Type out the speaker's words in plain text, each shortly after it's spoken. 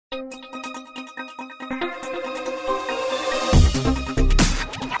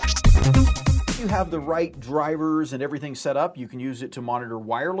have the right drivers and everything set up, you can use it to monitor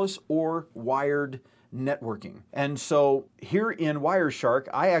wireless or wired networking. And so here in Wireshark,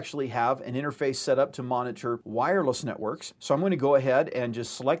 I actually have an interface set up to monitor wireless networks. So I'm going to go ahead and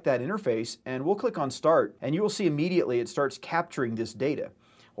just select that interface, and we'll click on Start, and you will see immediately it starts capturing this data.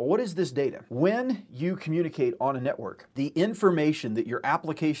 Well, what is this data? When you communicate on a network, the information that your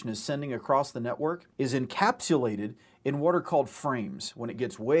application is sending across the network is encapsulated in what are called frames when it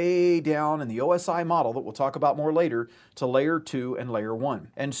gets way down in the OSI model that we'll talk about more later to layer 2 and layer 1.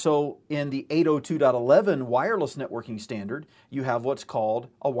 And so in the 802.11 wireless networking standard, you have what's called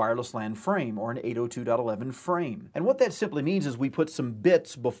a wireless LAN frame or an 802.11 frame. And what that simply means is we put some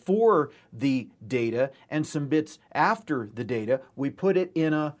bits before the data and some bits after the data. We put it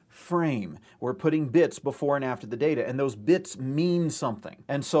in a frame. We're putting bits before and after the data, and those bits mean something.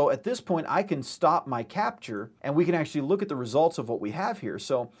 And so at this point, I can stop my capture, and we can actually look at the results of what we have here.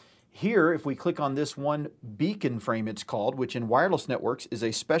 So here, if we click on this one beacon frame, it's called, which in wireless networks is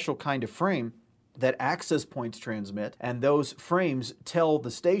a special kind of frame that access points transmit, and those frames tell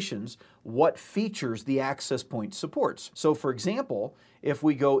the stations what features the access point supports. So for example, if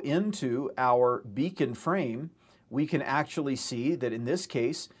we go into our beacon frame, we can actually see that in this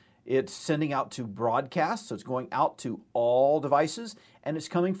case, it's sending out to broadcast, so it's going out to all devices, and it's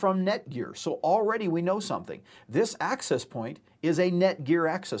coming from Netgear. So already we know something. This access point is a Netgear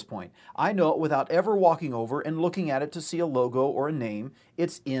access point. I know it without ever walking over and looking at it to see a logo or a name.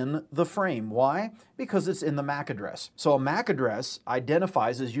 It's in the frame. Why? Because it's in the MAC address. So a MAC address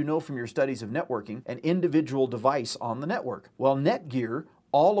identifies, as you know from your studies of networking, an individual device on the network. Well, Netgear,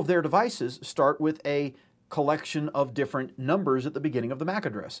 all of their devices start with a collection of different numbers at the beginning of the MAC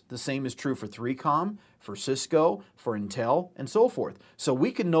address. The same is true for 3Com, for Cisco, for Intel, and so forth. So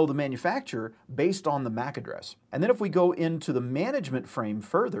we can know the manufacturer based on the MAC address. And then if we go into the management frame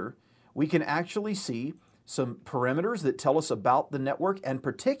further, we can actually see some parameters that tell us about the network, and in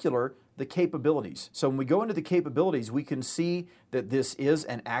particular, the capabilities. So when we go into the capabilities, we can see that this is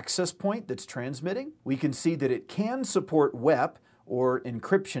an access point that's transmitting. We can see that it can support WEP, or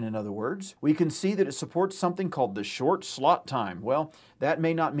encryption in other words. We can see that it supports something called the short slot time. Well, that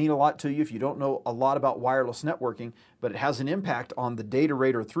may not mean a lot to you if you don't know a lot about wireless networking, but it has an impact on the data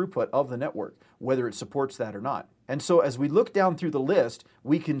rate or throughput of the network, whether it supports that or not. And so as we look down through the list,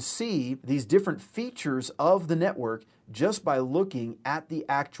 we can see these different features of the network just by looking at the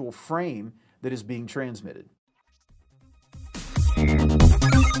actual frame that is being transmitted.